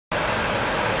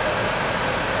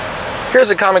Here's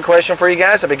a common question for you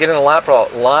guys. I've been getting a lot from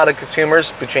a lot of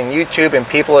consumers between YouTube and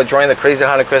people that join the Crazy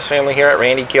Honda Chris family here at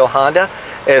Randy Kuehl Honda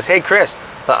is, hey Chris,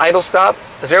 the idle stop,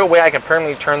 is there a way I can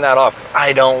permanently turn that off? Because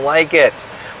I don't like it.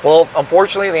 Well,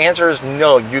 unfortunately, the answer is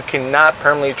no. You cannot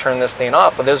permanently turn this thing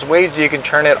off, but there's ways you can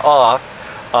turn it off,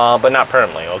 but not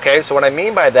permanently, okay? So what I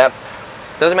mean by that,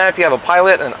 doesn't matter if you have a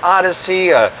Pilot, an Odyssey,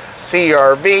 a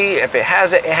CR-V, if it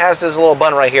has this little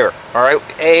button right here, all right, with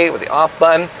the A, with the off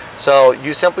button. So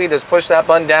you simply just push that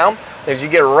button down. As you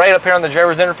get right up here on the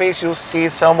driver's interface, you'll see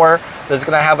somewhere that's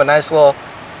gonna have a nice little,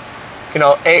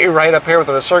 A right up here with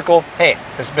a circle. Hey,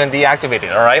 it's been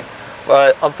deactivated, all right?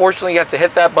 But unfortunately, you have to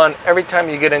hit that button every time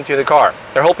you get into the car.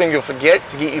 They're hoping you'll forget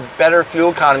to get you better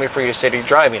fuel economy for your city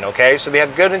driving, okay? So they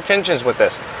have good intentions with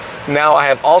this. Now, I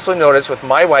have also noticed with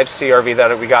my wife's CR-V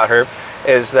that we got her,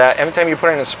 is that every time you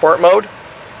put it in sport mode,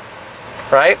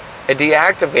 right, it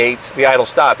deactivates the idle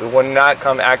stop. It will not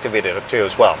come activated too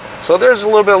as well. So there's a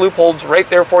little bit of loopholes right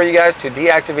there for you guys to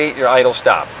deactivate your idle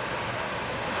stop.